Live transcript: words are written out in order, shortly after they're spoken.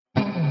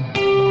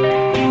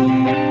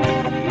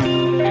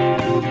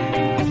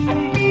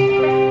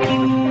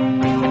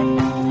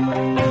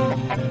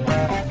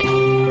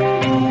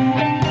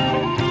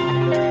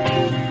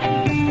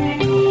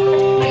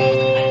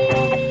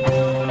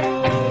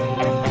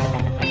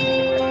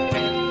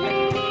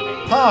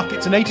Park.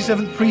 It's an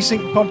 87th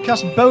Precinct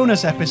podcast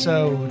bonus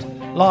episode,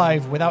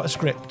 live without a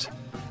script.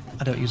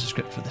 I don't use a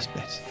script for this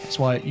bit. That's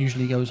why it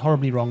usually goes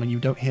horribly wrong and you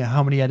don't hear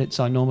how many edits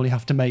I normally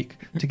have to make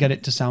to get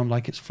it to sound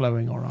like it's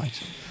flowing all right.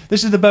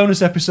 This is the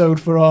bonus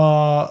episode for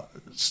our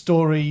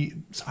story,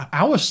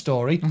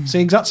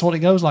 seeing that's what it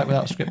goes like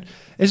without a script.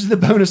 This is the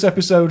bonus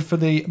episode for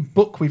the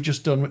book we've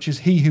just done, which is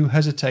He Who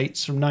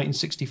Hesitates from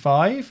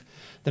 1965,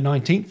 the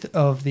 19th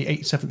of the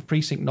 87th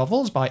Precinct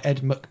novels by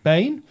Ed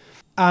McBain.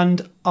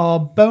 And our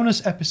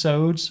bonus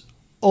episodes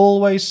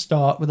always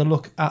start with a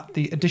look at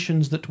the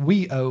editions that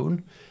we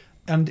own.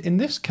 And in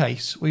this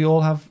case, we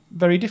all have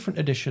very different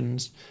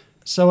editions.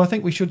 So I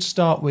think we should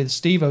start with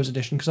Steve-O's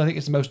edition, because I think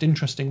it's the most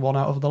interesting one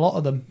out of the lot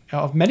of them,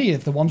 out of many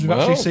of the ones we've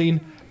actually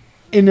seen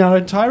in our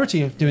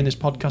entirety of doing this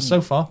podcast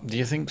so far. Do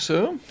you think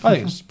so? I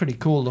think it's pretty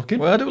cool looking.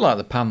 Well, I do like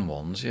the pan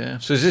ones, yeah.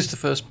 So is this the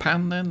first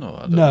pan then? Or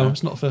I don't No, know.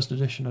 it's not the first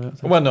edition, I don't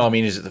think. Well, no, I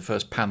mean, is it the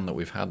first pan that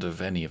we've had of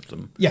any of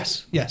them?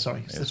 Yes,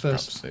 sorry. It's the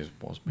first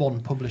was.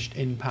 one published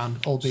in pan,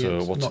 albeit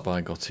So what not... have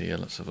I got here?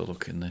 Let's have a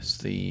look in this.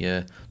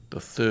 The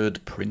third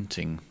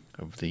printing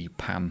of the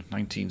pan,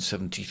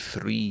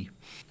 1973.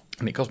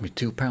 And it cost me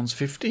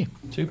 £2.50.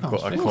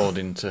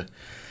 £2.50.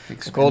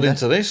 According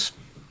to this.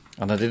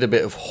 And I did a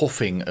bit of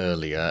huffing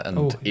earlier,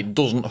 and it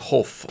doesn't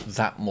huff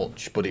that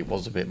much, but it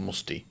was a bit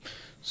musty.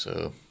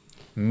 So,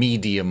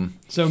 medium.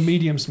 So,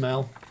 medium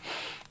smell.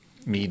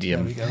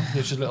 Medium. There we go.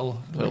 There's a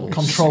little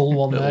control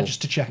one there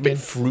just to check in. A bit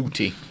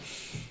fruity.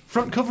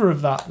 Front cover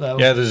of that, though.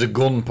 Yeah, there's a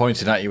gun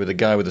pointing at you with a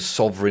guy with a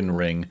sovereign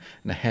ring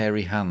and a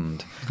hairy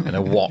hand and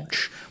a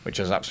watch, which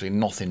has absolutely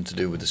nothing to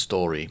do with the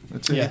story.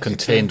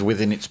 Contained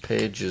within its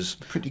pages.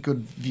 Pretty good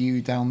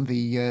view down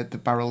the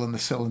barrel and the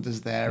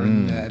cylinders there,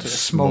 and a bit of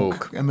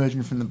smoke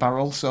emerging from the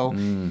barrel. So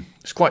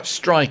it's quite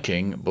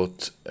striking,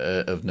 but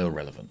of no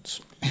relevance.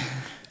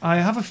 I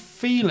have a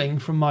feeling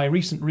from my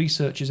recent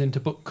researches into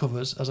book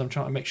covers, as I'm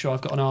trying to make sure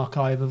I've got an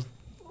archive of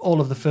all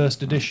of the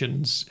first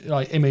editions,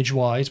 like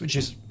image-wise, which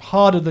is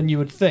harder than you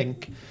would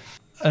think.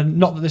 And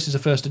not that this is a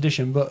first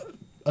edition, but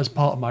as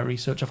part of my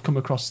research, I've come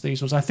across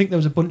these ones. I think there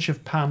was a bunch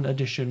of pan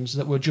editions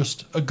that were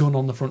just a gun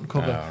on the front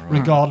cover,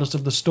 regardless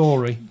of the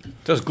story.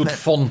 There's good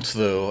font,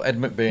 though. Ed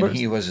McBain,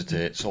 He Who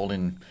Hesitates, all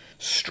in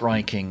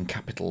striking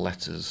capital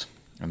letters.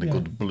 And a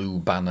good blue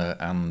banner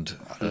and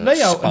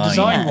layout spine. and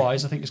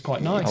design-wise, I think it's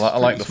quite nice. I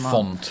like the smart.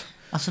 font.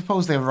 I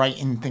suppose they're right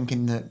in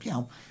thinking that,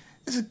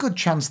 there's a good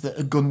chance that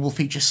a gun will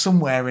feature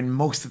somewhere in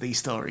most of these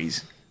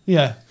stories.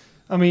 Yeah.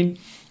 I mean...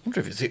 I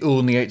wonder if it's the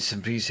only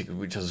 87 Precinct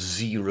which has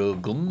 0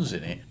 guns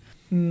in it.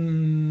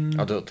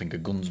 I don't think a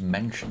gun's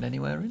mentioned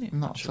anywhere in it.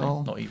 Not actually. at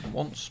all. Not even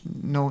once.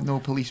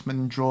 No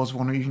policeman draws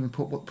one or even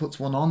puts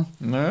one on.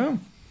 No.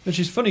 Which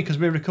is funny because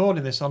we're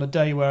recording this on a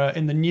day where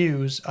in the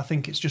news, I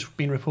think it's just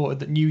been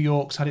reported that New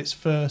York's had its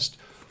first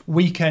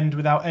weekend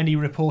without any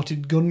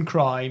reported gun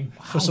crime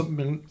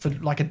for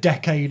like a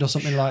decade or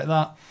something like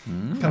that,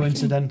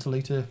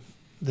 coincidentally to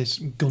this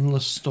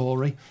gunless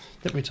story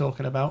that we're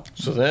talking about.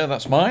 So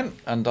that's mine,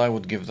 and I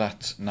would give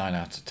that 9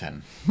 out of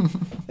 10.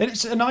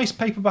 It's a nice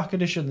paperback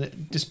edition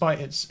that, despite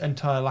its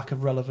entire lack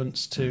of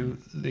relevance to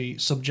the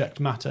subject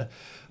matter,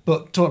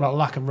 but talking about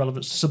lack of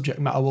relevance to subject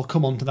matter, we'll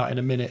come on to that in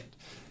a minute.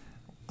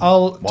 Why?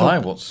 I'll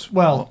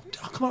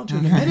come on to it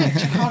in a minute.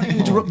 You can't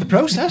interrupt the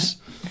process.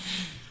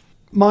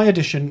 My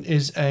edition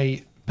is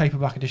a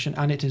paperback edition,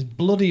 and it is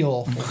bloody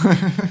awful.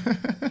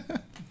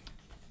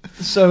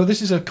 So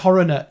this is a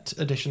Coronet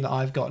edition that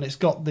I've got, and it's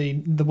got the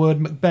word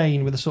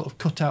McBain with a sort of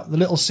cutout. The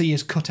little C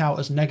is cut out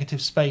as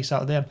negative space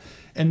out of them,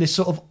 in this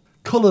sort of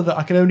colour that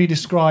I can only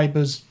describe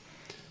as...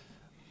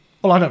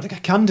 Well, I don't think I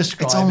can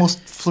describe It's almost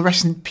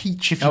fluorescent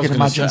peach, if you can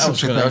imagine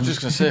such a thing. I was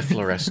just going to say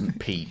fluorescent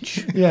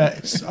peach. Yeah,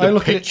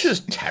 The picture's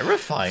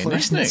terrifying, isn't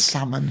Fluorescent it?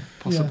 salmon,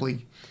 possibly. Yeah.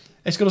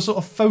 It's got a sort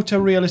of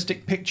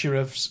photorealistic picture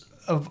of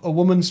a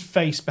woman's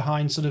face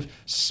behind sort of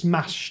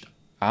smashed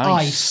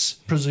ice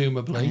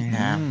presumably,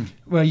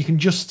 where you can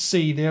just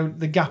see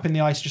the gap in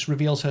the ice just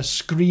reveals her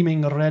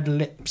screaming red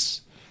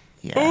lips.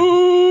 Yeah.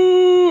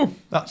 Ooh!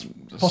 That's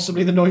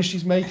possibly the noise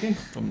she's making.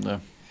 From the...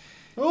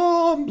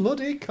 Oh, I'm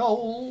bloody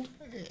cold.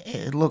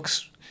 It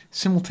looks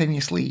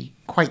simultaneously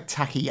quite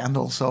tacky and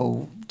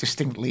also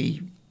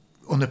distinctly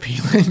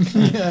unappealing.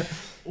 Yeah.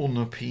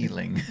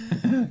 Unappealing.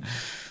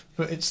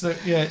 But it's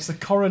the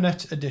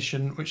Coronet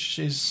edition, which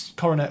is...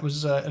 Coronet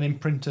was an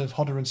imprint of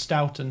Hodder and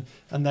Stoughton,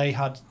 and they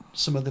had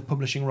some of the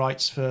publishing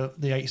rights for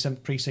the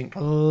 87th Precinct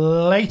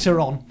later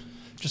on.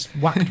 Just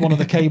whacked one of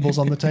the cables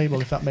on the table,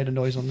 if that made a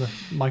noise on the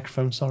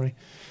microphone, sorry.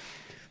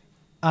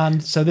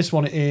 And so this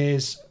one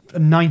is a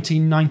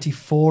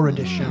 1994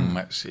 edition.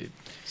 That's it.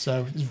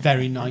 So it's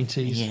very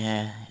 90s.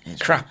 Yeah.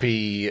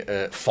 Crappy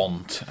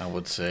font, I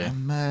would say.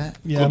 I'm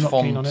Good not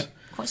font. keen on it.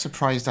 Quite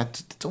surprised. I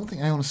don't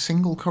think I own a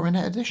single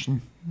Coronet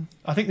edition.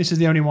 I think this is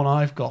the only one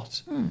I've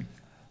got.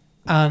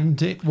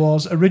 And it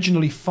was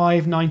originally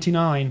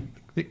 $5.99.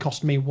 It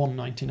cost me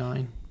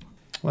 $1.99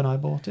 when I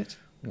bought it,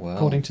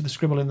 according to the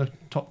scribble in the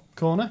top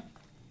corner.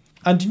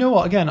 And you know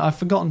what? Again, I've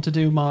forgotten to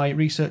do my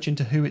research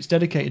into who it's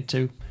dedicated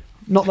to.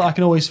 Not that I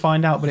can always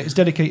find out, but it's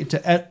dedicated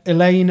to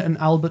Elaine and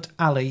Albert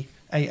Alley,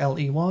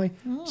 ALEY.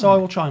 So I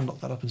will try and look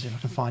that up and see if I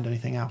can find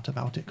anything out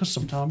about it, because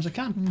sometimes I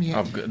can.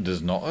 Yeah.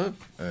 There's not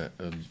a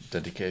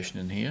dedication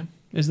in here.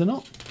 Is there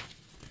not?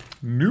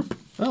 Nope.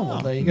 Oh,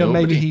 well, there you go.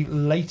 Nobody. Maybe he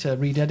later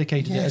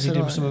rededicated it as he so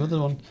did with some of the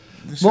other one.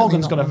 there's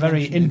Morgan's certainly got a not one very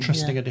mentioned in-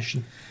 interesting yeah.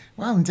 edition.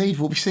 Well, indeed,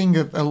 we'll be seeing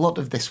a lot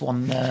of this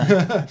one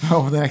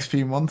over the next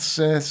few months.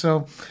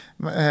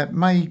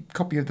 My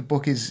copy of the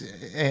book is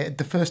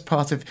the first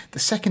part of the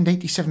second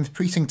 87th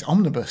Precinct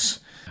Omnibus.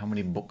 How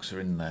many books are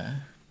in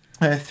there?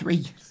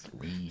 3.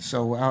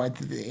 So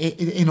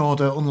in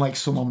order, unlike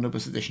some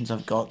omnibus editions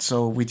I've got.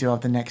 So we do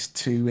have the next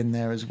 2 in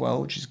there as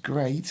well, which is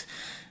great.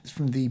 It's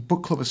from the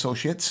Book Club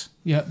Associates.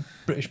 Yeah,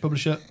 British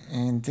publisher.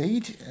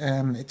 Indeed.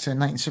 It's a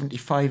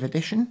 1975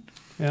 edition.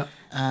 Yeah.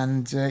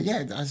 And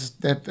it has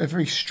a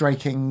very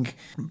striking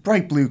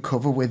bright blue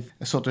cover with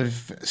a sort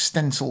of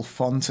stencil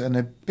font and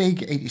a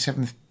big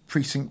 87th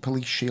Precinct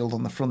police shield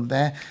on the front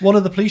there. One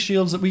of the police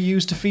shields that we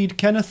use to feed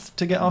Kenneth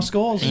to get our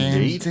scores.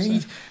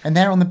 Indeed. And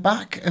there on the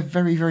back, a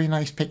very, very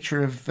nice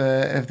picture of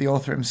the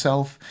author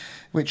himself,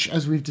 which,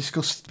 as we've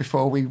discussed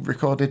before we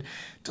recorded,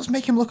 does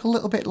make him look a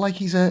little bit like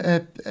he's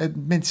a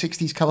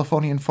mid-60s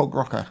Californian folk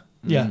rocker.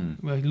 Yeah,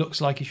 well, he looks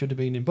like he should have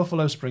been in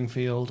Buffalo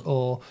Springfield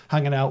or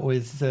hanging out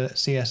with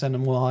CSN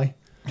and Y,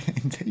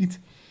 Indeed.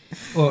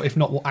 or if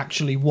not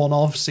actually one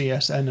of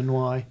CSN and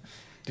Y.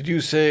 Did you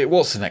say,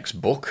 what's the next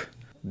book?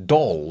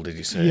 Doll, did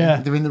you say?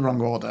 Yeah. They're in the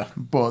wrong order,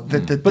 but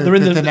But they're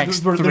in the- next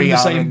they're in 3 the are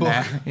same in book.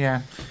 there.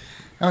 Yeah.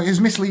 Oh, it was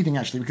misleading,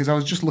 actually, because I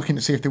was just looking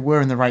to see if they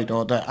were in the right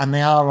order, and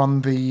they are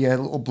on the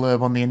little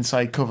blurb on the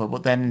inside cover,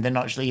 but then they're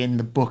not actually in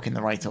the book in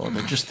the right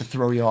order, just to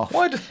throw you off.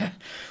 Why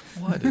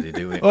did they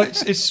do it? Well,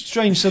 it's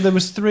strange. So there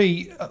was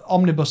 3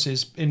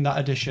 omnibuses in that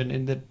edition,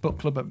 in the book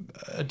club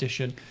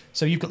edition.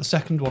 So you've got the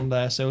second one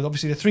there. So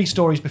obviously the 3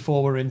 stories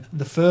before were in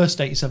the first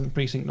 87th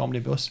Precinct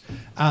omnibus,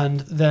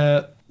 and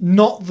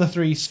not the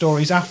 3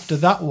 stories after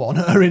that one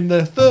are in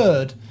the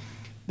third.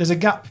 There's a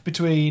gap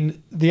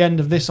between the end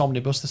of this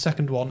omnibus, the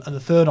second one, and the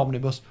third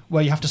omnibus,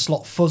 where you have to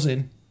slot Fuzz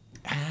in,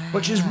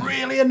 which is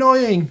really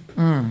annoying.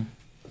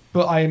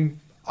 But I'm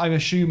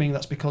assuming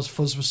that's because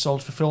Fuzz was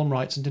sold for film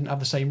rights and didn't have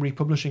the same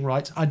republishing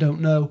rights. I don't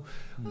know.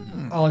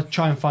 I'll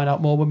try and find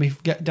out more when we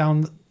get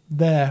down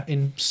there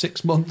in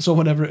 6 months or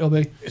whenever it'll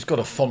be. It's got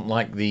a font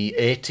like the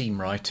A-Team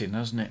writing,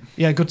 hasn't it?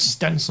 Yeah, a good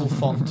stencil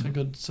font, a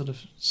good sort of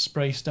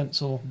spray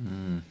stencil.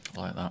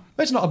 Like that.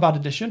 But it's not a bad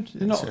edition. It's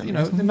not,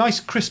 a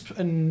nice crisp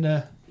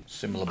and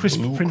Similar crisp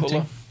blue printing.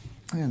 colour.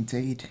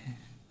 Indeed.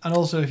 And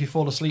also, if you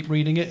fall asleep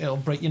reading it, it'll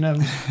break your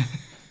nose.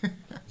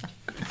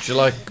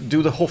 Shall I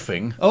do the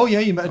huffing? Oh yeah,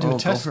 you better do Oh, a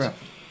test. go for it.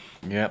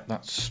 Yeah,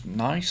 that's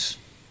nice.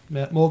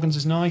 Yeah, Morgan's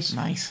is nice.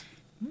 Nice.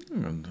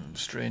 And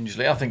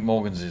strangely, I think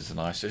Morgan's is the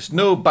nicest.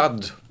 No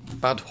bad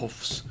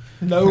huffs.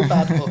 No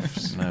bad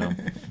huffs. No.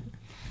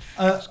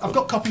 I've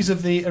got copies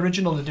of the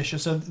original edition.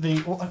 So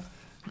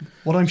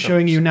what I'm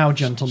showing you now,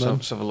 gentlemen, So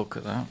let's have a look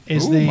at that.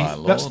 is Ooh, my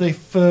lord. that's the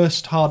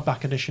first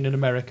hardback edition in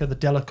America, the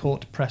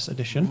Delacorte Press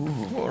edition.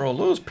 What are all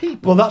those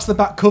people? Well, that's the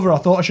back cover. I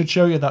thought I should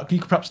show you that. You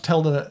could perhaps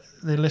tell the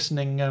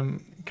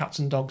listening cats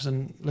and dogs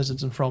and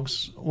lizards and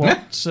frogs what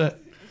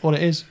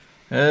it is.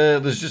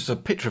 There's just a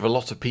picture of a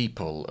lot of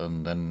people,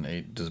 and then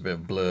it does a bit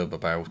of blurb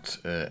about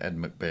Ed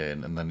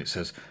McBain, and then it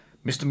says,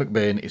 Mr.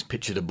 McBain is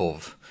pictured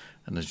above,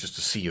 and there's just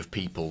a sea of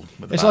people.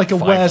 With It's about like a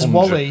Where's 500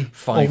 Wally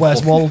or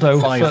Where's Waldo.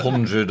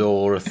 500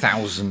 or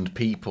 1,000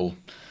 people.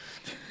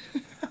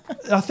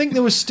 I think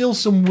there was still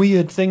some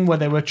weird thing where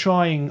they were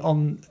trying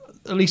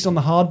at least on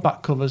the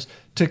hardback covers,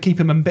 to keep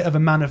him a bit of a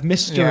man of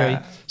mystery.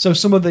 Yeah. So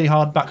some of the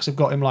hardbacks have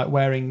got him like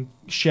wearing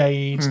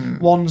shades.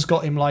 One's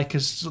got him like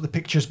as the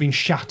picture's been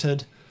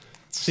shattered,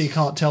 so you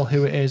can't tell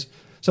who it is.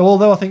 So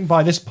although I think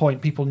by this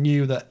point people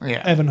knew that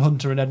Evan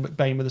Hunter and Ed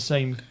McBain were the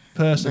same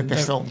person, They're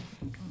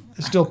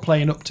still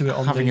playing up to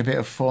it. Having a bit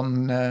of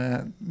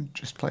fun,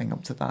 just playing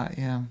up to that,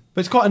 yeah. But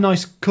it's quite a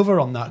nice cover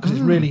on that because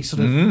it's really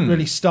sort of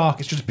really stark.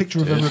 It's just a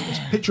picture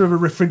of a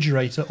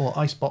refrigerator or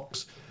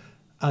icebox,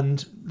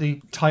 and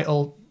the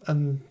title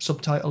and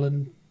subtitle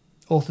and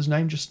author's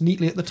name just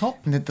neatly at the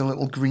top. And the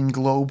little green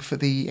globe for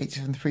the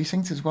 87th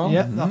Precinct as well.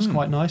 Yeah, that's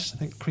quite nice. I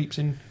think it creeps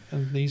in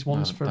these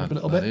ones for a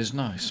little bit. That is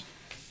nice.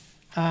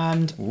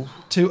 And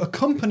to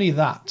accompany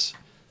that,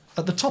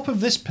 at the top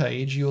of this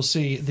page, you'll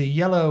see the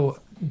yellow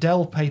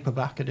Dell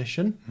paperback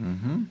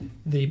edition,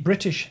 the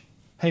British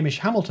Hamish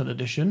Hamilton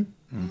edition,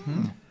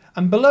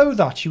 and below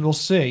that you will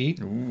see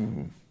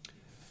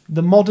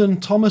the modern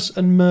Thomas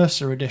and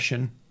Mercer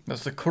edition.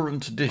 That's the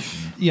current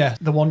edition. Yeah,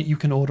 the one you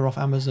can order off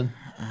Amazon.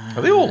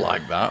 Are they all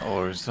like that,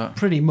 or is that...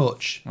 Pretty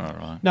much. All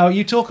right. Now,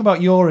 you talk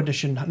about your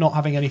edition not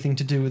having anything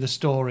to do with the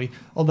story,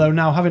 although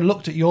now, having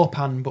looked at your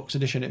Pan Books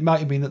edition, it might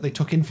have been that they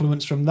took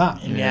influence from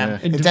that. Yeah.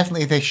 Into-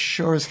 Definitely, they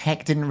sure as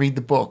heck didn't read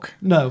the book.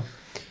 No.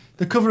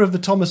 The cover of the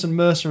Thomas and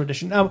Mercer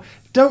edition. Now,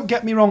 don't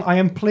get me wrong, I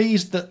am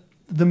pleased that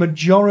the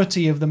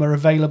majority of them are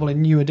available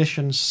in new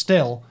editions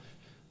still.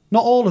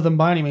 Not all of them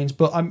by any means,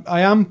 but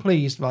I am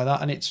pleased by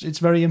that, and it's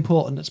very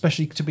important,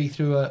 especially to be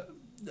through a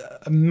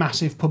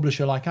massive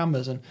publisher like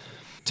Amazon,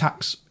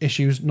 tax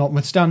issues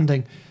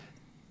notwithstanding.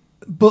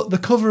 But the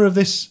cover of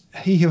this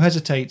He Who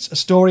Hesitates, a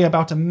story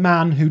about a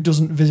man who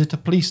doesn't visit a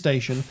police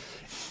station.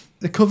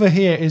 The cover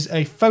here is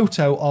a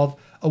photo of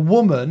a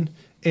woman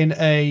in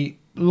a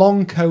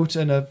long coat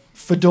and a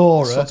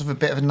fedora. Sort of a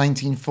bit of a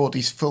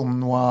 1940s film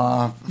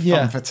noir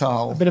femme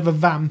fatale. A bit of a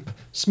vamp,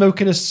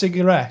 smoking a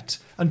cigarette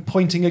and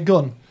pointing a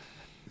gun.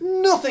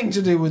 Nothing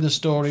to do with the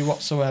story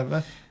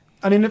whatsoever.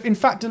 And in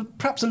fact,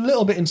 perhaps a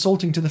little bit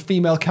insulting to the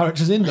female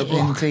characters in the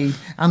book. Indeed.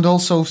 And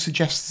also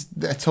suggests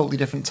a totally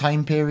different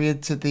time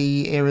period to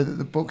the era that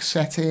the book's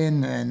set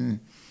in.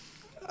 And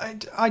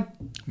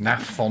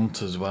Naff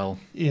font as well.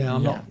 Yeah,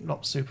 I'm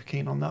not super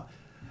keen on that.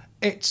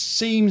 It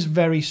seems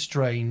very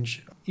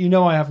strange. You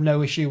know, I have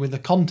no issue with the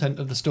content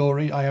of the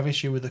story. I have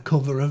issue with the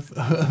cover of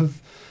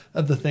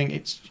the thing.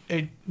 It's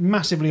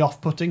massively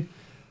off-putting.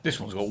 This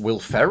one's got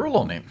Will Ferrell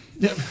on it.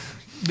 Yeah.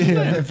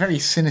 a very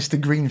sinister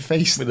green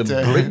face. With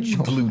a bridge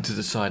glued to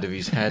his side of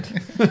his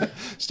head.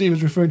 Steve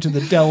was referring to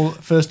the Dell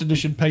first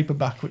edition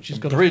paperback, which has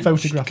got a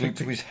photographic glued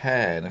to his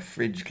hair and a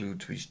fridge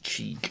glued to his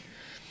cheek.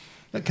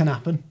 That can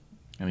happen.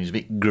 And he's a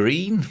bit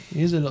green.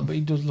 He is a little bit.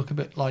 He does look a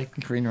bit like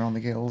green around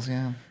the gills,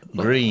 yeah.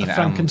 Green a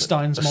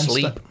Frankenstein's and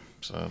asleep. monster.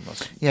 So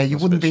that's, yeah, you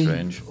that's wouldn't be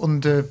strange.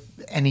 under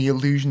any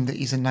illusion that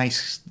he's a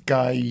nice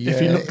guy if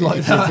he looked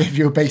like that. If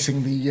you're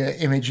basing the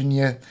image and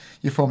your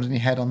forms in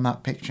your head on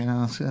that picture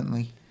now,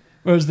 certainly.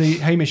 Whereas the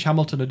Hamish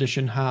Hamilton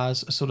edition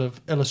has a sort of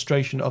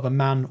illustration of a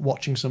man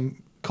watching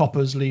some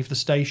coppers leave the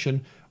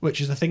station, which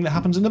is the thing that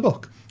happens in the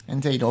book.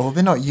 Indeed, although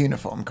they're not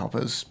uniform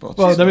coppers. But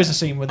well, there is a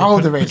scene where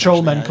the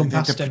patrolmen come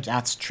past him.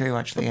 That's true,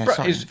 actually. Yeah,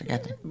 sorry, I'm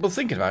forgetting. Well,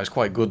 thinking about it, it's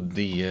quite good,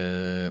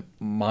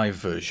 my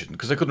version,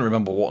 because I couldn't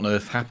remember what on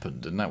earth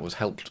happened, and that was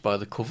helped by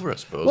the cover, I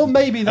suppose. Well,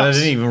 maybe that's... And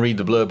I didn't even read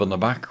the blurb on the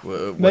back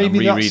when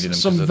maybe I'm rereading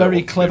that's them. some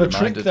very clever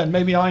trick then.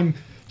 Maybe I'm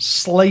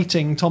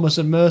slating Thomas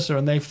and Mercer,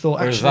 and they've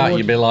thought whereas actually... that,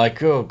 you'd be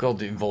like, oh,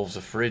 God, it involves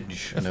a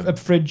fridge. And a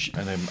fridge.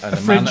 And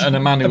a a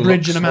man who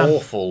bridge looks and a man.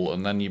 awful,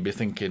 and then you'd be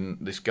thinking,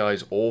 this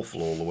guy's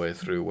awful all the way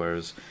through,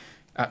 whereas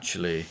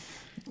actually...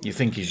 You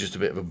think he's just a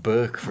bit of a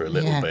Burke for a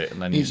little bit,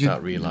 and then you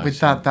start realising... With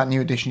that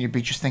new edition, you'd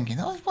be just thinking,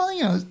 oh, well,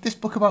 you know, this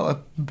book about a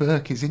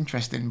Burke is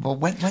interesting, but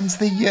when's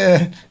the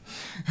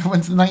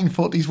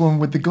 1940s one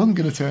with the gun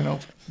going to turn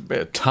up? A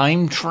bit of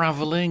time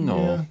travelling,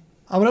 or...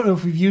 I don't know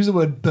if we've used the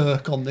word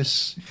Burke on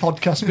this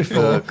podcast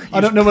before. I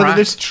don't know whether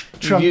this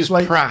translates...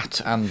 Use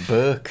Pratt and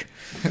Burke.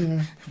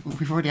 Yeah.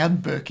 We've already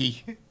had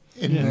Burkey.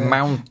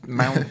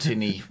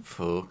 Mountainy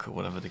folk, or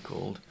whatever they're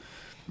called.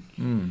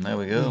 There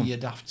we go. You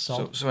daft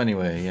sod. So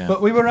anyway, yeah.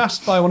 But we were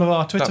asked by one of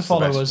our Twitter That's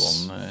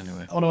followers, the best one,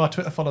 anyway. one of our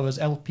Twitter followers,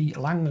 LP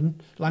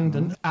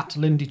Langdon at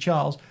Lindy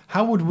Charles,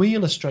 how would we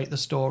illustrate the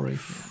story?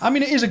 I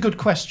mean, it is a good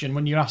question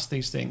when you're asked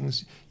these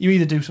things. You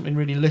either do something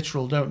really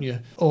literal, don't you,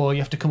 or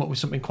you have to come up with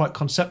something quite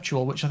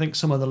conceptual, which I think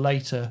some of the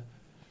later...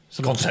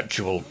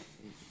 Conceptual.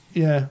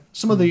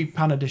 Some of the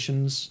Pan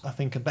editions, I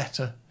think, are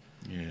better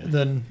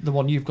than the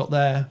one you've got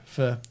there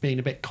for being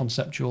a bit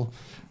conceptual.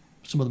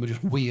 Some of them are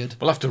just weird.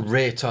 We'll have to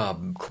rate our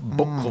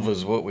book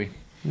covers, won't we?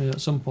 Yeah,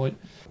 at some point.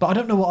 But I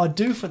don't know what I'd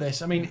do for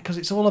this. I mean, because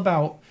it's all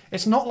about...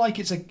 It's not like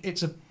it's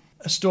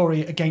a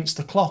story against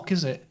the clock,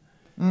 is it?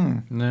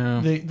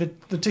 No.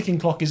 The ticking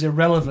clock is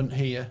irrelevant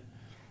here.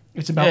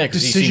 It's about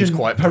decision he seems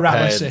quite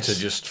paralysis. prepared to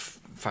just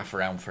faff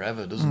around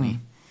forever, doesn't he?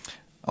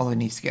 Although he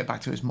needs to get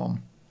back to his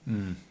mum.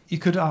 You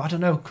could, I don't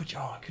know, could you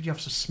have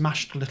a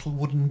smashed little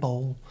wooden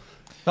bowl?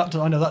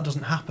 I know that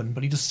doesn't happen,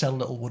 but he does sell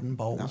little wooden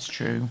bowls. That's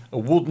true. A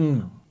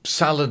wooden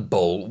salad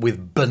bowl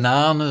with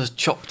bananas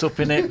chopped up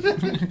in it.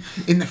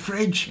 In the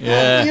fridge.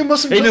 Yeah. You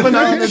mustn't put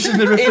bananas in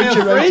the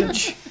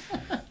refrigerator.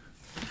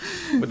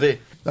 With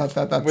That's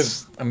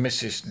a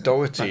Mrs.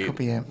 Doherty. that could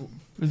be it.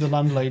 With the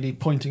landlady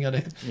pointing at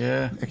it.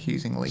 Yeah.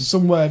 Accusingly.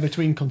 Somewhere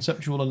between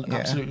conceptual and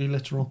absolutely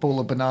literal. Bowl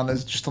of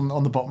bananas just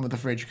on the bottom of the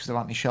fridge because there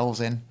aren't any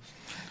shelves in.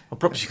 Well,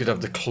 perhaps you could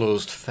have the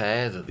closed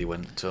fair that they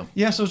went to.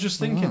 Yes, I was just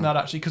thinking that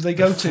actually, because they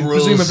go to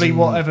frozen. presumably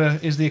whatever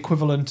is the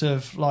equivalent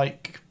of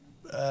like,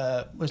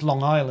 it's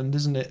Long Island,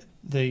 isn't it?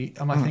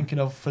 Am I thinking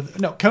of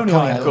Coney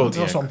Island?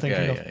 That's what I'm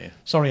thinking of. Yeah.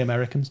 Sorry,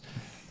 Americans.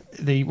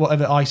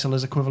 Whatever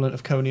Isola's equivalent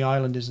of Coney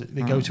Island is that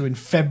they go to in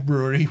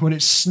February when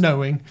it's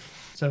snowing.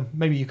 So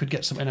maybe you could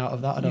get something out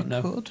of that. I don't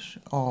know. Could,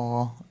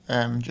 or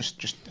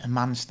just a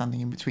man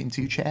standing in between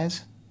two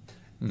chairs.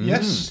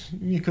 Yes,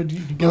 you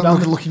could go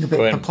down looking a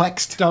bit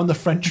perplexed down the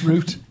French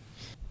route.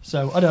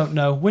 So I don't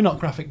know. We're not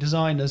graphic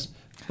designers,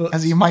 but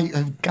as you might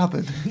have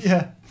gathered.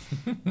 Yeah,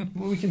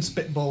 well, we can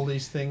spitball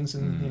these things,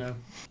 and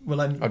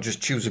we'll end. I'll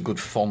just choose a good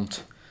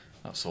font.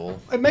 That's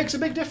all. It makes a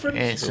big difference.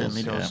 It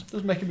certainly does. It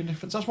does make a big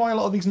difference. That's why a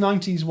lot of these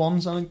 90s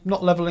ones. I'm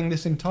not levelling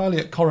this entirely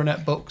at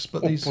Coronet books,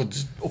 but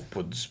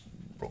upwards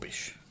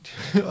rubbish.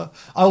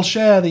 I'll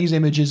share these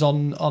images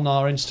on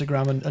our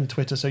Instagram and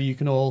Twitter so you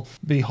can all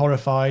be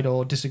horrified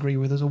or disagree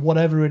with us or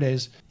whatever it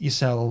is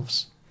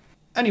yourselves.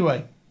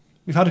 Anyway,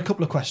 we've had a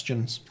couple of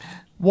questions.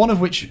 One of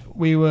which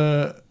we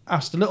were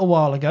asked a little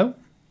while ago,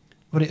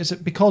 but it's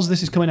because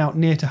this is coming out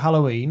near to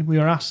Halloween, we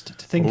were asked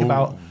to think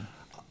about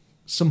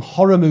some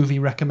horror movie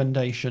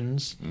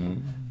recommendations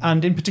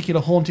and in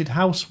particular haunted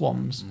house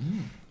ones,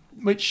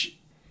 which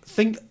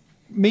think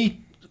me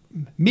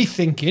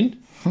thinking,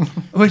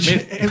 which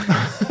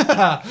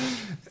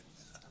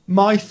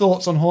my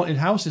thoughts on haunted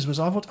houses was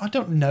I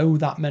don't know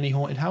that many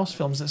haunted house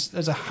films.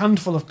 There's a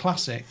handful of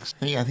classics.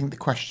 Yeah, I think the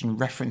question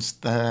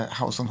referenced the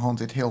House on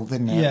Haunted Hill,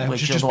 didn't it? Yeah,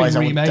 which has just otherwise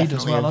been I would remade as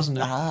definitely well, have- hasn't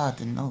it? I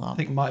didn't know that. I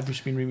think it might have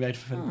just been remade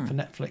for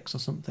Netflix or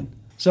something.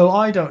 So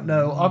I don't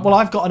know.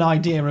 I've got an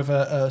idea of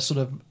a sort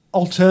of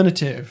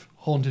alternative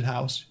haunted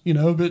house. You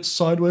know, a bit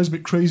sideways, a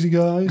bit crazy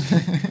guys.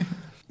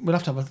 We'll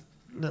have to have a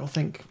little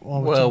think.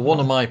 Well, one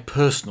of my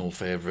personal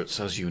favourites,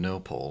 as you know,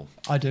 Paul,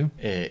 I do.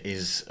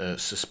 is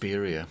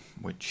Suspiria,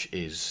 which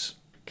is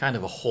kind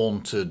of a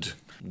haunted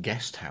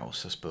guest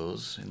house, I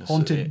suppose. In a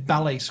Haunted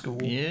ballet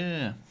school.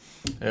 Yeah.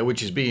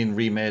 Which is being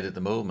remade at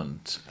the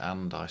moment,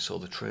 and I saw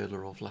the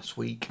trailer of last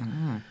week,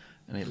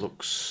 and it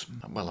looks,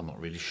 well, I'm not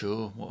really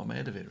sure what I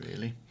made of it,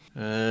 really.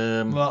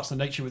 Well, that's the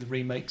nature with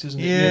remakes, isn't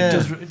it? Yeah,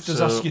 It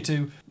does ask you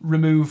to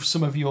remove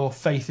some of your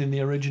faith in the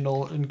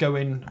original and go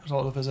in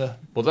sort of as a...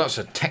 Well, that's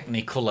a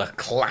Technicolor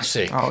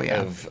classic Oh,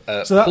 yeah. of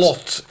So that's-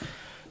 plot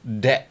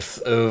depth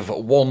of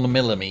 1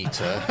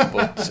 millimetre,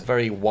 but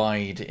very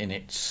wide in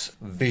its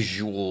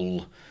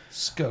visual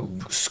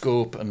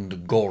scope.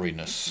 and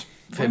goriness.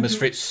 Famous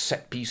for its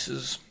set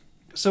pieces.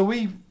 So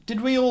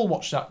did we all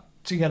watch that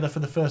together for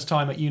the first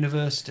time at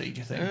university, do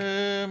you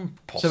think?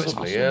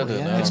 Possibly, yeah. I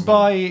don't know. It's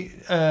by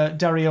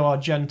Dario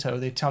Argento,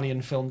 the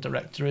Italian film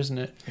director, isn't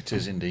it? It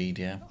is indeed,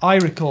 yeah. I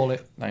recall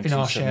it in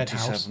our shared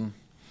house. 1977.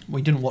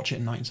 We didn't watch it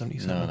in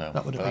 1977. No.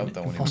 That would have been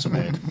that one impossible.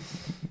 was made.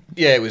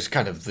 Yeah, it was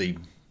kind of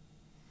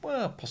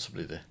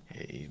possibly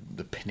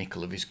the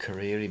pinnacle of his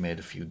career. He made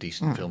a few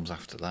decent films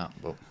after that,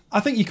 but I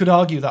think you could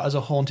argue that as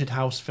a haunted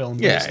house film.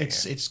 But Yeah,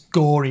 it's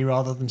gory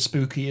rather than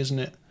spooky, isn't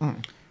it? well,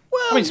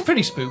 I mean, it's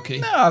pretty spooky.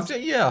 no,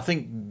 I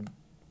think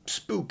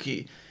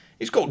spooky.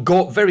 It's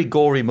got very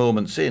gory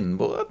moments in,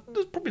 but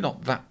there's probably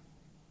not that.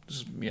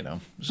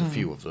 There's a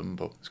few of them,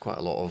 but there's quite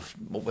a lot of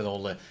when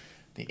all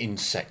the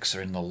insects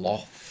are in the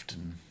loft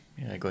and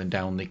going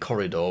down the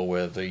corridor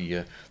where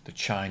the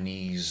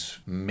Chinese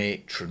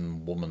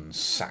matron woman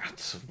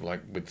sat,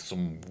 like with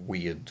some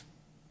weird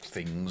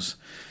things.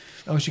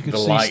 I wish you could The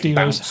see light Stelo's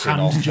bouncing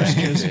hand off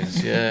gestures.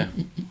 things, yeah.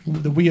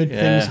 The weird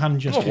things, hand I've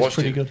gestures, watched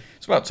pretty it. good.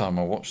 It's about time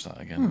I watched that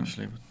again,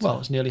 actually. But, Well,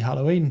 it's nearly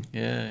Halloween.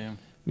 yeah.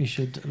 You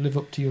should live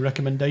up to your An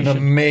recommendation.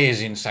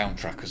 amazing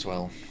soundtrack as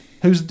well.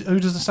 Who does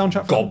the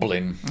soundtrack for?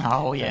 Goblin.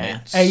 Oh, And yeah.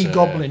 it's,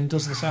 Goblin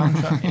does the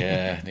soundtrack.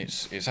 Yeah, and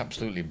it's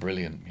absolutely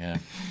brilliant. Yeah.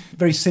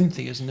 Very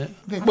synthy, isn't it?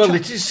 Well,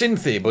 it is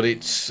synthy, but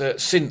it's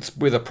synth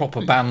with a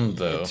proper band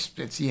though.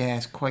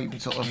 It's quite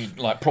sort of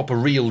Like proper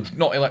real,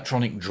 not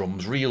electronic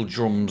drums, real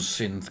drums,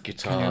 synth,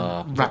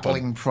 guitar, kind of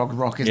rattling prog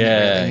rock, isn't Yeah,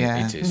 it? Really?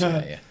 Yeah. it is.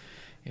 No.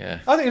 Yeah.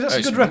 I think that's a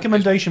It's- good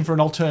recommendation for an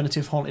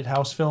alternative haunted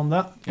house film,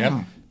 that.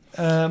 Yeah.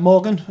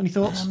 Morgan, any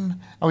thoughts?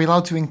 Are we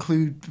allowed to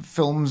include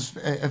films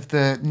of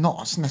the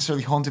not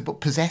necessarily haunted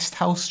but possessed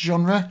house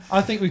genre?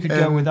 I think we could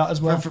go with that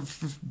as well.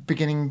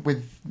 Beginning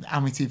with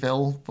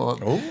Amityville,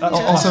 but That's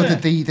also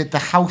it. the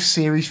House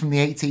series from the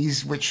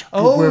 80s, which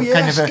Oh, were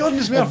yes, kind of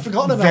goodness me, I've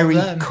forgotten about very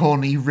them.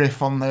 corny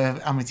riff on the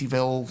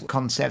Amityville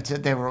concept.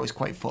 They were always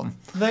quite fun.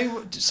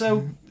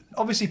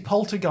 Obviously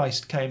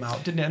Poltergeist came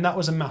out, didn't it? And that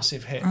was a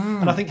massive hit.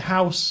 And I think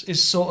House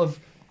is sort of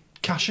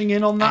cashing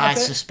in on that I a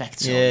bit.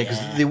 suspect so. Yeah,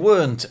 because they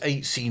weren't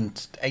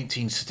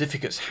 18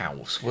 Certificates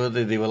House, were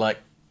they? They were like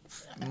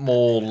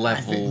more I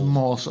think level,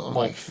 more sort of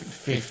more like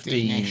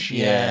 15-ish. 15-ish,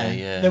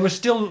 Yeah. They were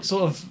still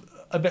sort of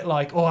a bit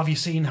like, have you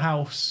seen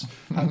House?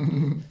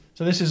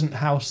 So this isn't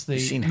House, the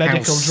Seen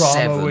medical House drama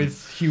 7.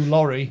 with Hugh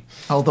Laurie.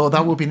 Although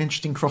that would be an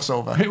interesting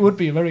crossover. It would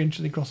be a very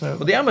interesting crossover.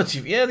 But the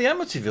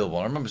Amityville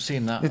one, I remember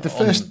seeing that The on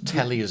first-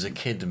 telly as a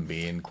kid and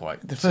being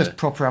quite. The first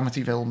proper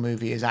Amityville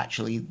movie is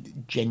actually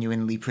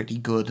genuinely pretty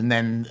good, and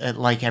then,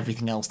 like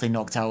everything else, they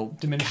knocked out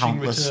Diminishing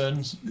countless.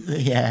 returns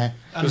Yeah,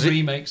 and 'Cause it-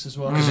 remakes as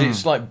well. because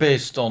it's like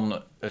based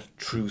on a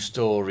true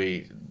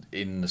story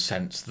in the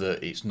sense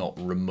that it's not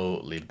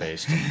remotely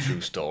based on a true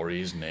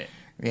story, isn't it?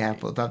 yeah,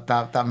 but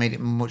that made it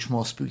much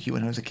more spooky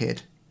when I was a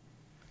kid.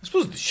 I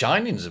suppose The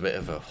Shining's a bit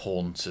of a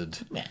haunted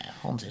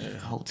Haunted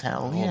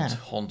hotel. Yeah,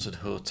 haunted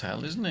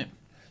hotel, isn't it?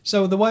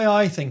 So the way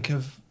I think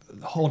of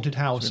haunted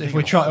house, So we if think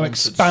we of try to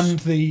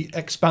haunted-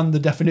 expand the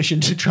definition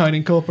to try and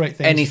incorporate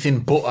things. Anything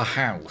but a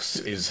house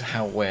is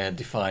how we're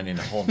defining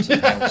a haunted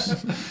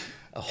house.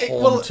 A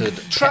haunted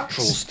trapped,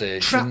 petrol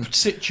station. trapped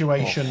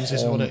situations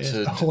is what it is.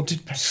 A haunted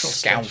petrol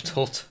scout station.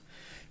 hut.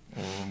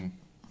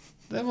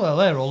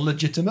 They're all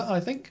legitimate, I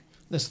think.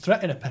 There's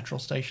threat in a petrol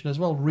station as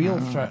well, real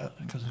threat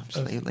because of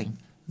absolutely.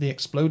 the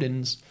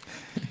explodings.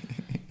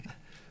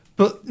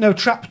 But no,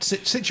 trapped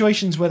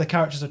situations where the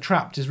characters are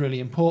trapped is really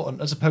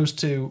important, as opposed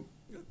to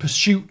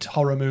pursuit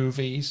horror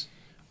movies.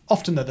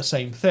 Often they're the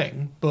same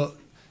thing, but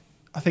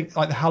I think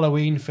like the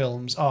Halloween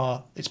films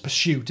it's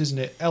pursuit, isn't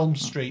it? Elm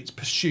Street's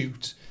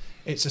pursuit.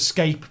 It's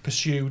escape,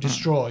 pursue,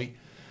 destroy,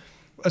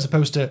 as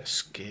opposed to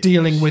Escape.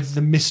 dealing with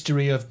the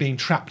mystery of being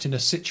trapped in a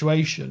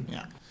situation.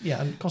 Yeah.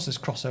 Yeah, and of course there's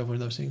crossover in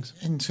those things.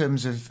 In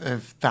terms of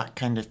that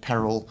kind of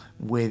peril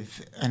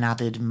with an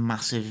added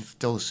massive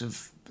dose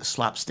of the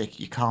slapstick,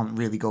 you can't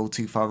really go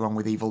too far wrong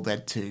with Evil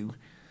Dead 2.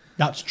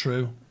 That's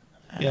true.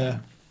 Yeah.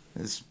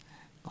 There's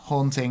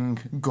haunting,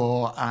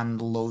 gore, and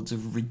loads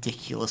of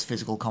ridiculous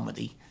physical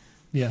comedy.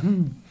 Yeah.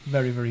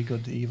 Very, very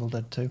good, Evil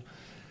Dead 2.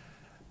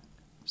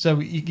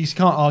 So you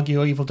can't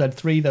argue Evil Dead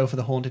 3, though, for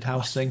the haunted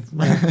house thing.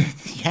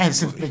 Yeah,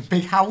 it's a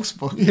big house,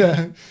 but...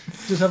 Yeah.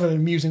 Just have an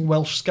amusing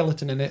Welsh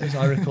skeleton in it, as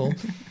I recall.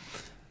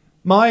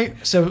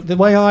 So the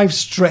way I've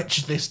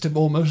stretched this to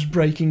almost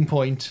breaking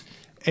point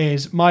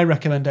is my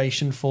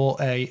recommendation for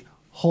a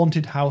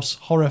haunted house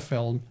horror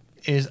film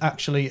is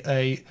actually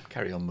a...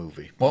 Carry On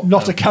movie. What?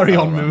 Not No. a Carry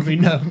On Oh, right. movie,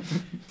 no.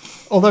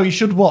 Although you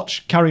should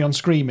watch Carry On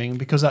Screaming,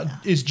 because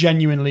that is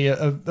genuinely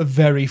a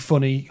very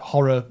funny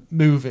horror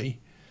movie.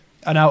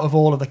 And out of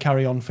all of the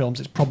Carry On films,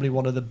 it's probably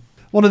one of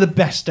the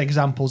best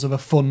examples of a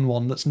fun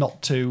one that's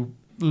not too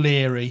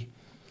leery.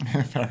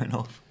 Fair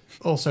enough.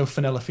 Also,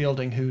 Fenella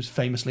Fielding, who's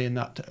famously in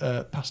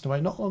that, passed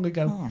away not long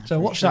ago. Oh, So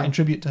watch true. that in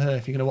tribute to her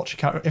if you're going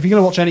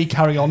to watch any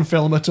Carry On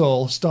film at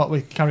all. Start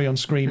with Carry On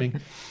Screaming.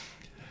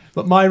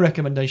 But my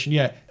recommendation,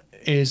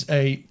 is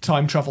a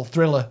time travel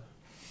thriller,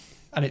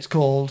 and it's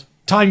called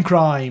Time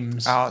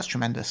Crimes. Oh, that's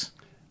tremendous.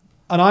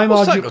 And I'm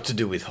What's that arguing got to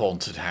do with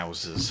haunted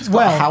houses? It's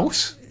got a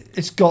house.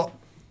 it's got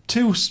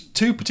two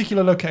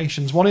particular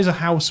locations. One is a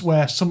house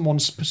where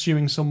someone's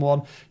pursuing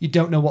someone. You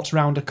don't know what's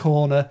round a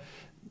corner.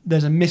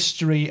 There's a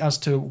mystery as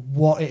to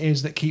what it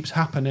is that keeps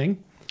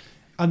happening.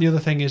 And the other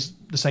thing is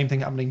the same thing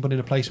happening, but in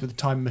a place with a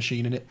time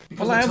machine in it.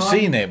 Well, I have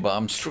seen it, but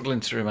I'm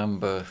struggling to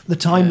remember. The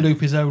time Yeah.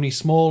 loop is only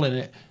small in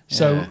it.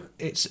 So Yeah.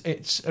 it's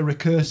a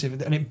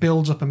recursive, and it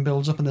builds up, and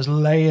there's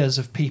layers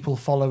of people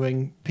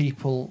following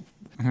people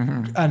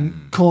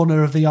and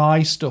corner of the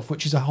eye stuff,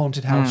 which is a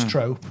haunted house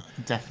trope.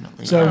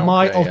 Definitely. So Oh,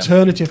 my okay, yeah.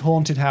 alternative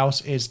haunted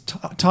house is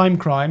Time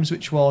Crimes,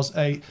 which was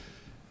a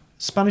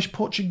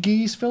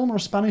Spanish-Portuguese film or a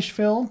Spanish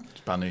film,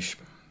 Spanish.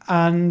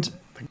 and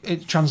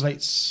it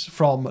translates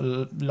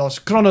from Los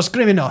Cronos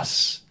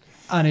Criminos,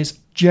 and is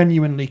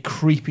genuinely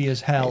creepy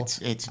as hell,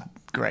 It's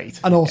great.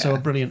 and also Yeah.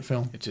 a brilliant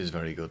film. It is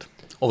very good.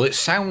 Although it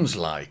sounds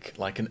like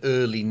an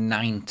early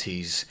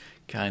 90s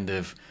kind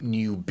of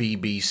new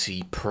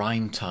BBC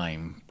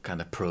primetime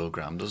kind of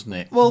programme, doesn't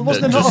it? Well, was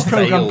That there not just a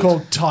program failed.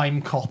 called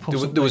Time Cop or There,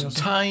 something? there was or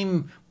something?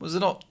 Time... Was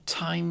there not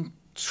Time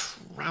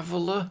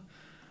Traveller?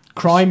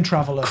 Crime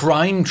Traveller.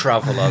 Crime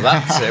Traveller,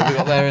 that's it. We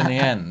got there in the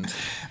end.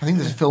 I think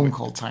there's a film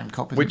called Time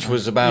Cop, isn't Which there?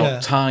 was about Yeah.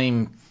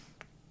 time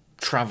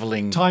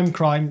travelling... Time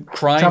crime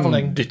crime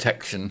travelling.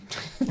 detection.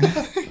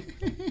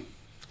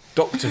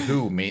 Doctor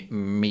Who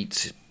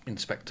meets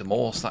Inspector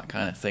Morse, that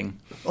kind of thing.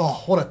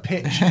 Oh, what a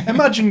pitch!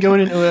 Imagine going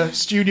into a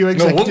studio No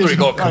executive. wonder he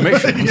got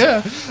commissioned.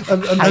 Yeah,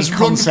 and High has run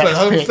for concept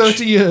over pitch.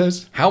 30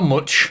 years. How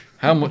much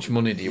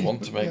money do you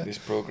want to make this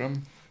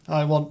programme?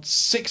 I want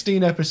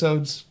 16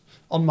 episodes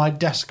on my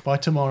desk by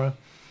tomorrow.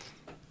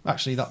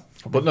 Actually, that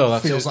But no,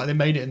 that's feels it. like they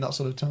made it in that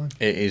sort of time.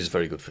 It is a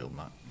very good film,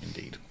 that,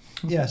 indeed.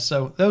 Yeah,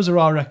 so those are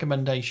our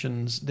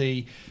recommendations.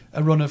 A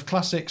run of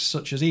classics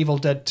such as Evil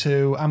Dead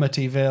 2,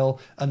 Amityville,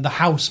 and the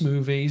House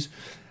movies.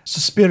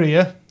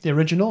 Suspiria, the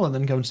original, and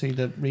then go and see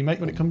the remake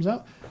when it comes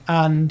out.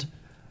 And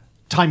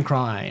Time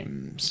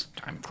Crimes.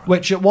 Time Crimes.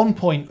 Which at one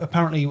point,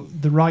 apparently,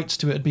 the rights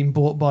to it had been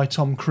bought by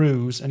Tom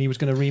Cruise, and he was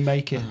going to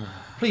remake it.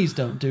 Please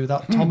don't do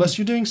that, Thomas.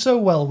 You're doing so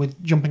well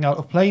with jumping out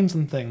of planes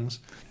and things.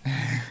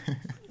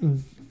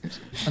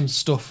 and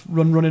stuff.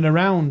 Running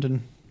around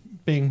and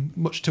being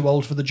much too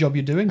old for the job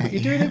you're doing, but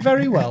you're doing it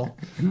very well.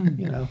 You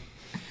know.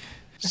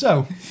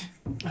 So,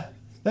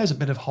 there's a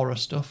bit of horror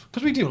stuff.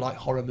 Because we do like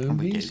horror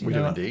movies. We you do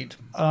know. indeed.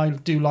 I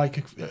do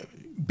like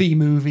B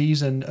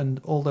movies and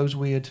all those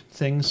weird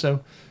things.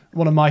 So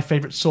one of my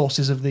favourite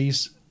sources of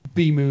these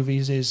B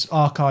movies is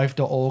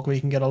archive.org, where you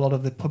can get a lot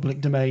of the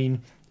public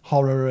domain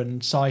horror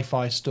and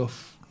sci-fi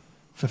stuff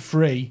for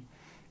free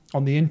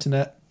on the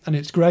internet, and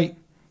it's great.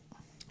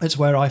 It's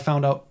where I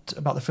found out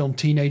about the film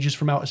Teenagers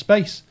from Outer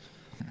Space,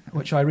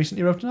 which I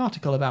recently wrote an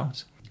article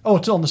about. Oh,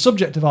 it's on the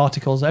subject of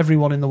articles,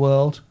 everyone in the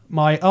world.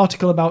 My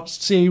article about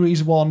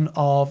Series 1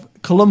 of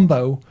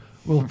Columbo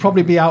will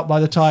probably be out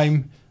by the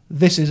time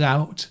this is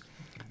out.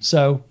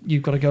 So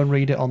you've got to go and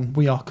read it on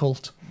We Are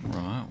Cult.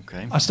 Right,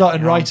 okay. I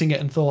started writing it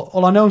and thought,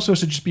 well, I know I'm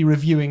supposed to just be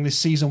reviewing this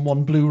Season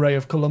 1 Blu-ray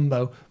of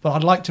Columbo, but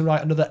I'd like to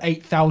write another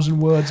 8,000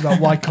 words about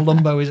why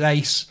Columbo is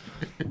ace.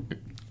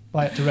 But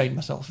I had to rein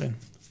myself in.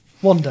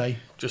 One day.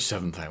 Just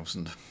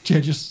 7,000. Yeah,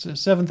 just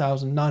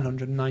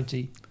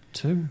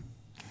 7,992.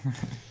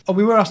 Oh,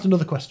 we were asked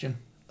another question,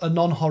 a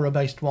non-horror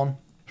based one,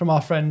 from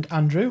our friend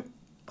Andrew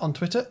on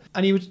Twitter.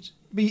 And he would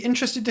be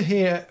interested to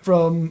hear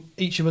from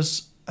each of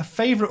us a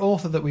favourite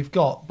author that we've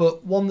got,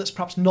 but one that's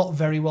perhaps not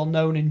very well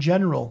known in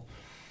general.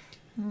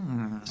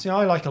 See,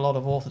 I like a lot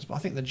of authors, but I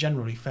think they're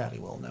generally fairly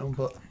well known.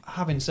 But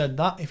having said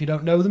that, if you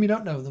don't know them, you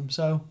don't know them.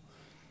 So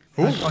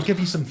I'll give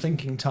you some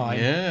thinking time.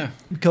 Yeah.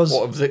 Because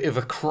What, of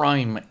a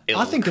crime ilk?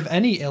 I think of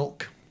any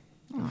ilk.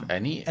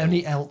 Any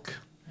Any ilk. ilk.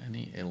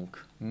 Any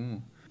ilk.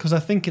 Mm. Because I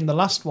think in the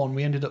last one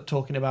we ended up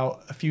talking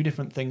about a few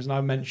different things, and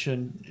I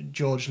mentioned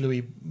George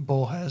Louis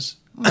Borges,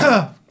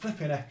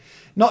 Flipping heck.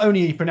 Not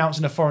only are you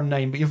pronouncing a foreign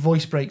name, but your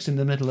voice breaks in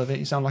the middle of it.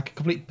 You sound like a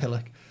complete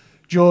pillock.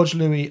 George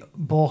Louis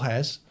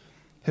Borges,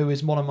 who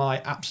is one of my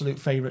absolute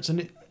favourites.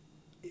 And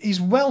he's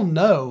well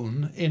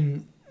known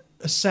in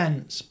a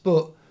sense,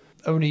 but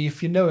only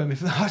if you know him.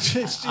 It's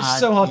just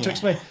so hard to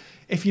explain.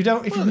 If you've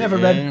never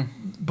read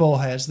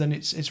Borges, then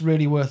it's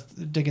really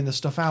worth digging the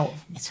stuff out.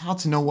 It's hard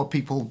to know what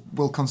people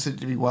will consider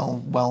to be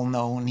well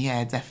known.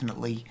 Yeah,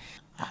 definitely.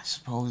 I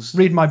suppose.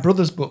 Read my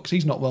brother's books.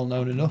 He's not well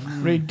known enough.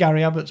 Read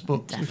Gary Abbott's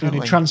books,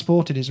 including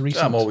Transported, his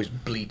recent. I'm always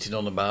bleating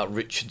on about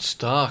Richard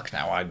Stark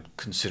now. I'd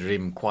consider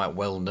him quite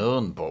well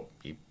known, but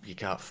you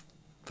can't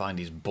find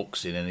his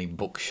books in any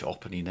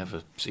bookshop, and you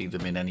never see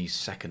them in any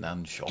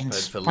second-hand shop.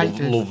 For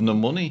love nor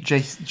money.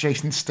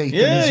 Jason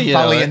Statham's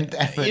valiant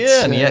efforts.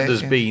 Yeah, and yet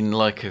there's been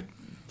like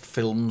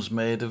films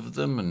made of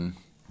them,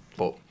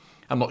 but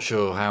I'm not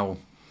sure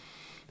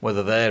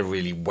whether they're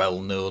really well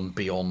known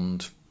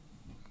beyond,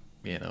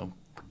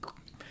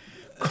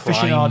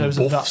 aficionados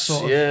buffs. of that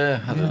sort of.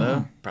 Yeah, I don't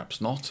know.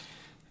 Perhaps not.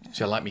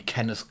 See, I like me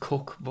Kenneth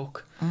Cook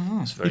book.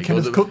 It's very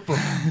Kenneth good. Cook book.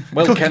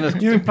 Well,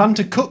 Kenneth. You plan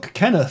to cook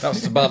Kenneth.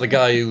 That's about the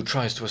guy who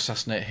tries to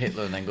assassinate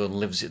Hitler and then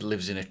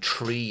lives in a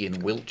tree in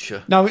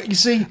Wiltshire. Now, you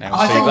see,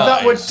 I think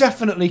that would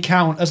definitely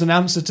count as an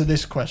answer to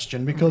this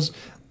question, because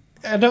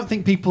I don't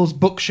think people's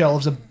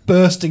bookshelves are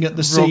bursting at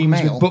the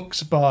seams with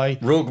books by...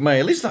 Rogue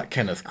Mail, is that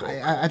Kenneth Cook?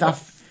 I'd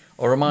have...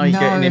 Or am I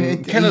getting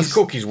him... Kenneth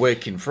Cook is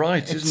Waking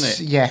Fright,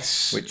 isn't it?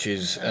 Yes. Which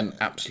is an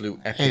absolute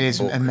epic book. It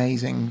is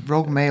amazing.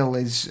 Rogue Mail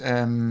is...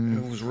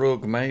 Who's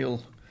Rogue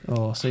Mail?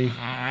 Oh, see.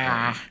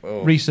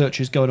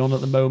 Research is going on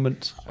at the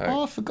moment.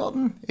 I've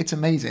forgotten. It's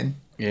amazing.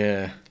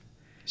 Yeah.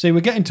 See,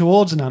 we're getting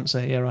towards an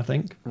answer here, I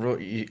think.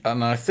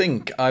 And I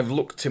think I've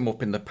looked him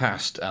up in the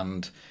past,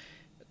 and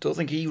I don't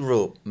think he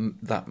wrote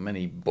that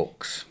many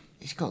books.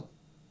 He's got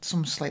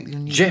some slightly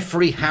unusual...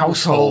 Geoffrey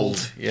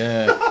Household.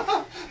 Yeah.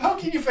 How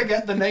can you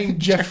forget the name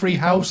Geoffrey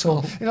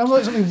Household? It's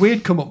like something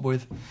weird come up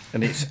with.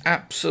 And it's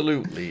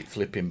absolutely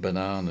flipping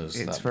bananas.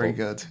 It's very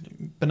good.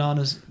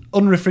 Bananas.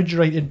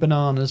 Unrefrigerated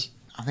bananas.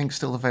 I think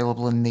still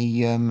available in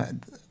the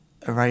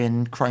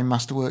Orion Crime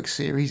Masterworks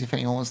series, if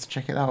anyone wants to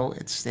check it out.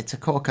 It's a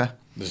corker.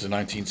 There's a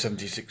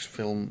 1976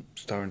 film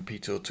starring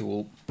Peter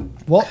O'Toole.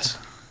 What?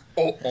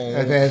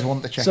 There's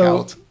one to check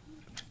out.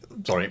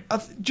 Sorry.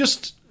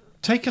 Just...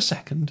 take a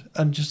second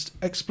and just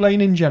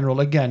explain in general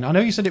again. I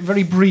know you said it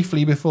very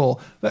briefly before,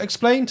 but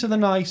explain to the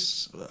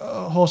nice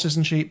horses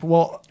and sheep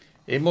what...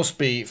 It must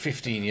be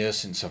 15 years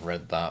since I've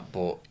read that,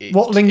 but...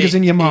 What lingers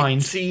in your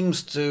mind?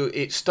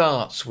 It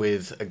starts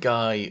with a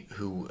guy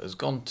who has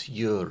gone to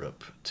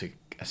Europe to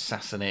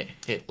assassinate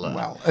Hitler.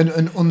 Well,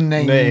 an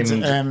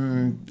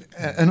unnamed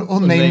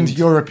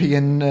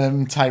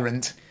European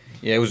tyrant.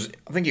 Yeah,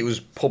 I think it was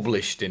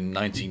published in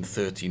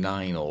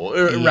 1939 or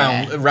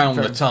around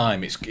the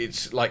time.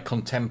 It's like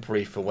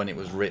contemporary for when it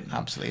was written.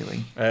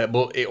 Absolutely.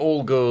 But it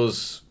all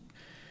goes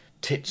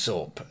tits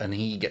up, and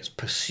he gets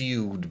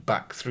pursued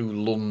back through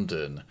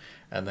London,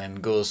 and then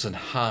goes and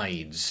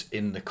hides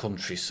in the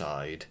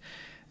countryside,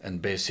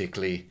 and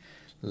basically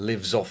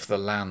lives off the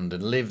land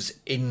and lives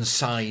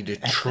inside a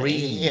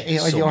tree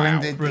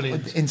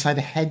inside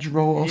a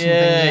hedgerow or something.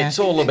 Yeah, it's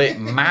all a bit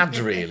mad,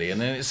 really,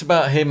 and then it's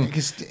about him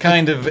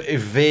kind of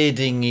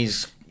evading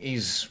his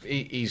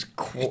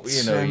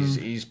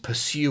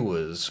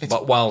pursuers,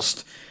 but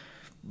whilst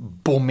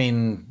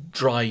bumming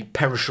dry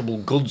perishable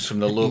goods from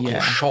the local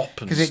shop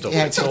and stuff.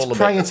 It's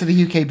prior to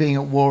the UK being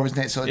at war, isn't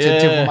it? So it's a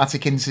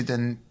diplomatic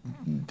incident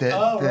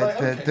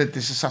that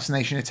this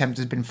assassination attempt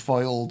has been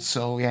foiled.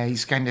 So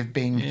he's kind of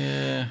being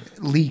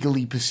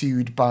legally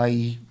pursued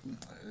by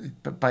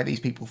these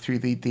people through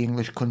the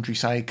English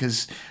countryside,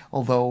 because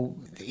although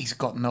he's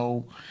got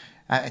no...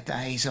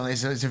 it's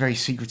a very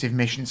secretive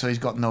mission, so he's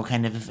got no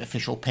kind of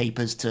official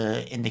papers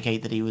to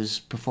indicate that he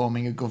was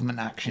performing a government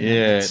action.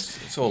 Yeah,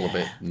 it's all a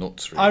bit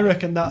nuts, really. I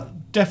reckon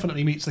that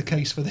definitely meets the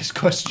case for this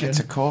question. It's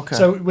a corker.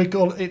 So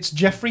it's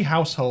Geoffrey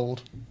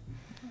Household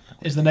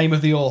is the name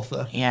of the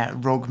author. Yeah,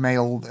 Rogue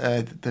Mail,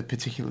 the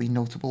particularly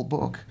notable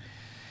book.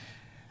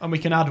 And we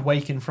can add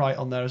Waking Fright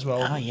on there as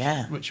well. Oh,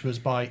 yeah. Which was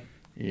by...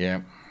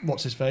 Yeah.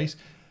 What's his face?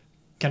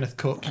 Kenneth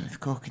Cook. Kenneth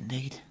Cook,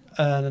 indeed.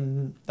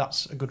 And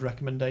that's a good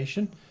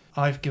recommendation.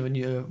 I've given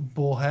you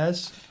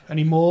Borges.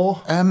 Any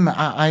more?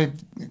 I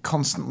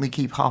constantly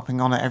keep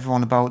harping on at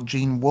everyone about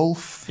Gene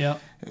Wolfe,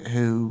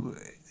 who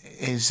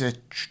is a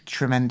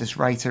tremendous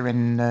writer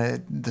in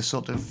the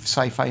sort of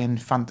sci-fi and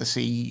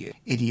fantasy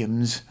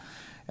idioms,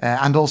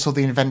 and also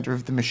the inventor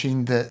of the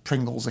machine that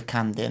Pringles are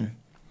canned in.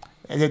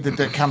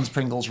 That cans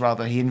Pringles,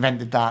 rather. He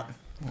invented that.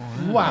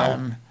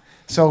 Wow.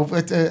 So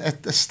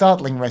a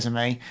startling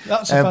resume.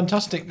 That's a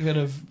fantastic bit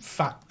of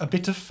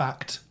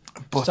fact.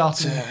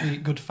 Starting with the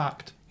good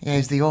fact. Yeah,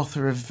 he's the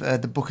author of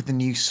the Book of the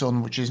New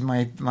Sun, which is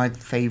my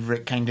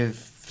favourite kind of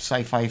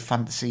sci-fi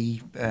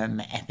fantasy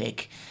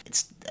epic.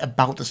 It's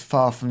about as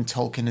far from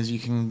Tolkien as you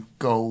can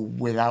go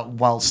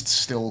whilst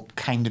still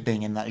kind of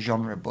being in that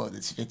genre, but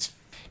it's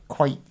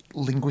quite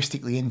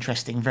linguistically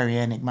interesting, very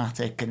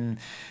enigmatic, and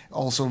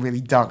also really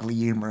darkly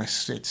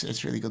humorous.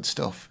 It's really good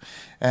stuff.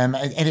 And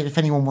if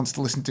anyone wants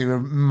to listen to a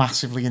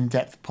massively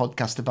in-depth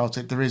podcast about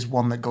it, there is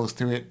one that goes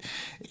through it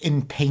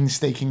in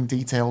painstaking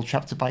detail,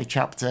 chapter by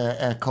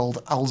chapter,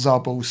 called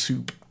Alzabo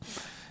Soup.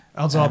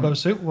 Alzabo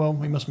Soup. Well,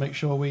 we must make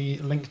sure we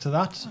link to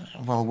that.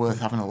 Well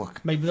worth having a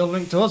look. Maybe they'll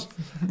link to us.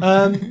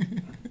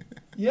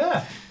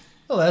 Yeah.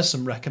 Well, there's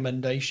some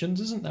recommendations,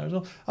 isn't there, as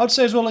well? I would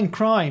say as well in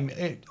crime,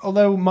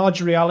 although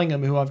Marjorie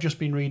Allingham, who I've just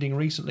been reading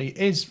recently,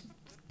 is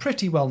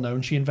pretty well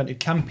known. She invented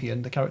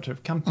Campion, the character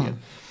of Campion.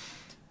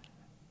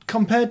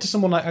 Compared to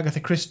someone like Agatha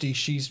Christie,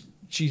 she's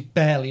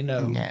barely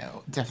known.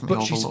 No, definitely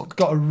but overlooked. She's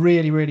got a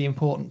really, really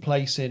important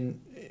place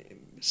in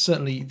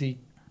certainly the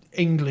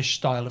English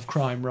style of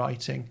crime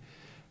writing.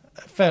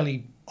 A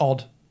fairly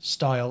odd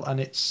style, and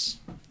it's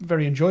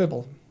very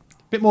enjoyable.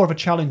 A bit more of a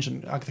challenge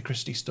than Agatha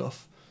Christie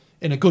stuff,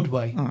 in a good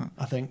way,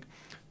 I think.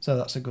 So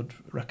that's a good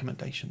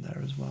recommendation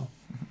there as well.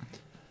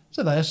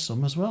 So there's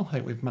some as well. I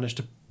think we've managed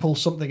to pull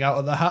something out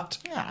of the hat.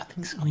 Yeah, I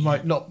think so.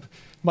 Might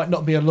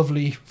not be a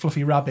lovely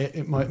fluffy rabbit.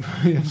 It might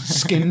be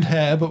skinned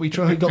hair, but we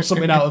got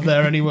something out of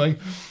there anyway,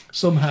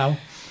 somehow.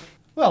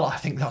 Well, I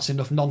think that's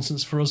enough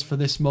nonsense for us for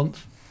this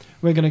month.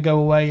 We're going to go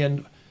away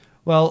and,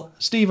 well,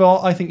 Steve,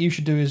 all I think you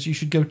should do is you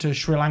should go to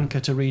Sri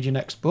Lanka to read your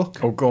next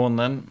book. Oh, go on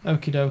then.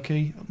 Okie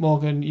dokie.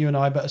 Morgan, you and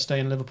I better stay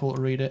in Liverpool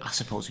to read it. I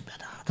suppose we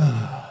better.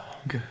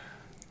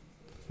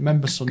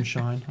 Remember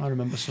sunshine. I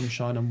remember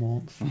sunshine and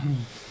warmth.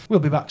 We'll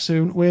be back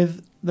soon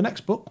with the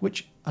next book,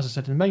 which, as I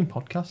said in the main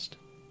podcast,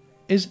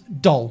 is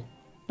Doll.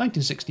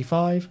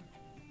 1965.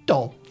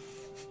 Doll.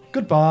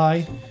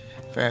 Goodbye.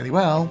 Fairly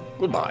well.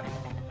 Goodbye.